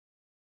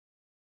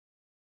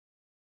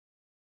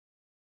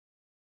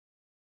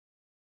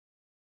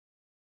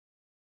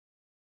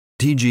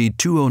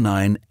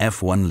TG209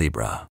 F1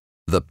 Libra,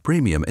 the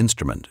premium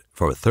instrument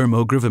for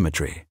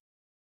thermogravimetry.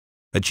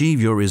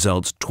 Achieve your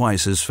results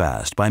twice as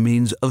fast by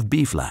means of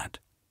Beflat.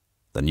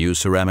 The new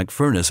ceramic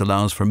furnace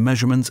allows for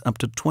measurements up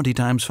to 20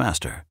 times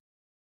faster.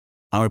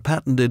 Our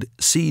patented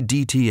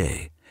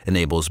C-DTA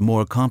enables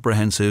more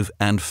comprehensive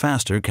and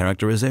faster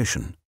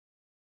characterization.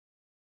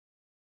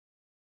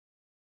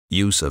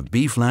 Use of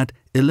Beflat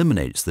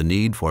eliminates the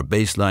need for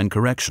baseline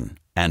correction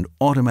and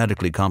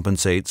automatically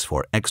compensates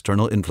for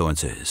external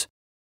influences.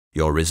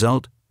 Your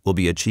result will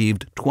be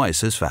achieved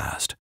twice as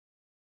fast.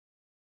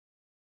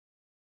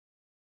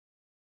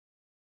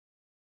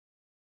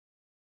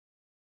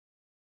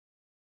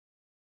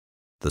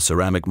 The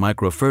ceramic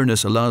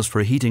microfurnace allows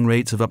for heating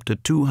rates of up to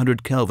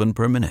 200 Kelvin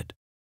per minute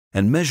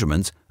and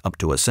measurements up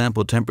to a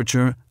sample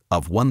temperature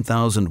of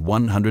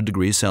 1,100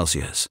 degrees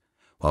Celsius,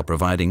 while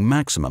providing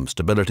maximum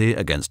stability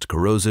against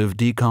corrosive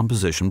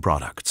decomposition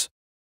products.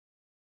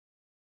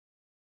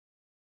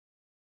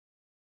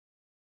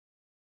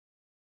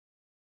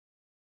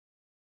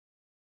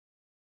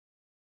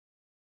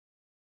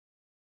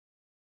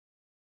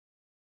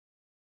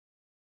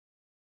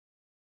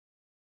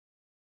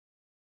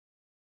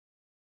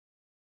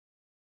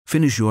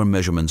 Finish your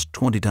measurements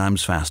 20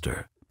 times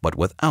faster, but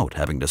without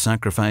having to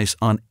sacrifice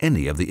on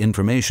any of the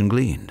information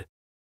gleaned.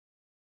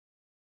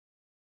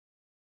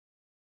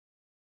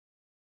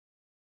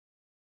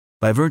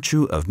 By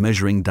virtue of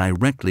measuring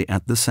directly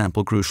at the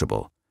sample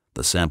crucible,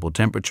 the sample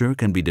temperature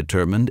can be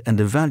determined and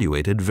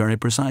evaluated very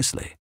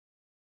precisely.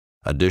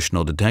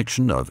 Additional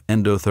detection of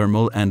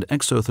endothermal and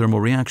exothermal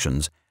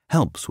reactions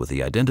helps with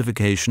the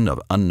identification of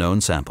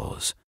unknown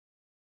samples.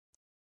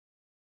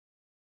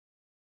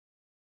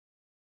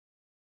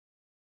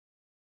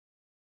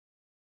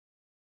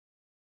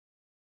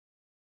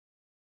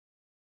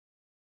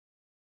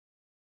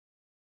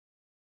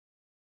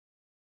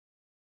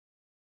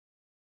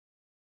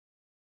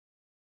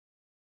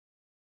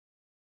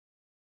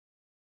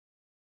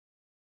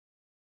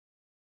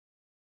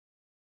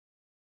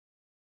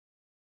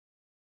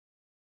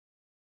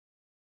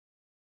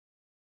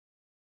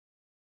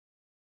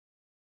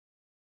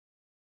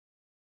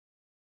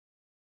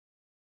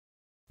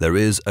 There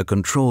is a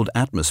controlled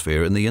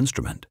atmosphere in the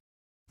instrument.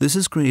 This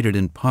is created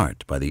in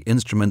part by the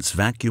instrument's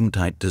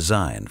vacuum-tight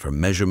design for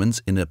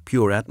measurements in a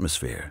pure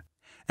atmosphere,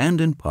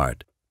 and in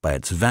part by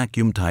its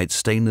vacuum-tight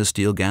stainless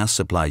steel gas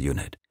supply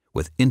unit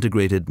with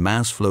integrated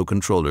mass flow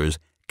controllers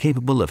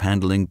capable of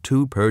handling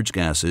 2 purge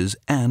gases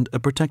and a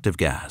protective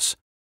gas.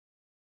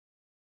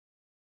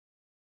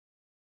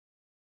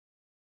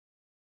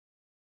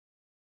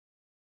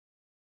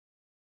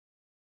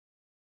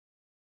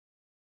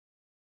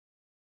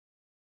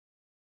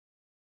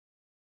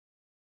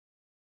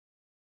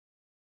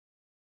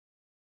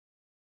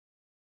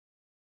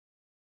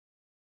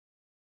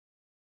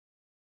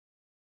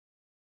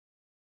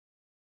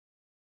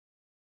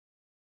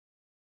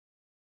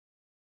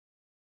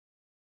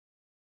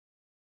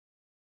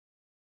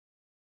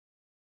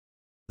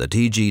 The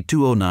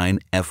TG209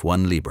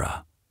 F1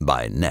 Libra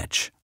by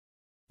Netzsch.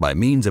 By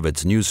means of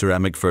its new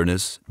ceramic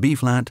furnace,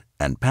 Beflat,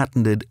 and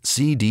patented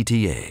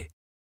C-DTA,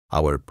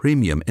 our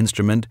premium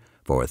instrument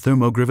for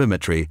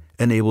thermogravimetry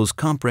enables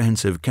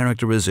comprehensive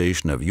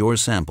characterization of your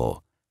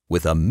sample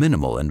with a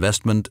minimal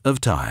investment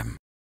of time.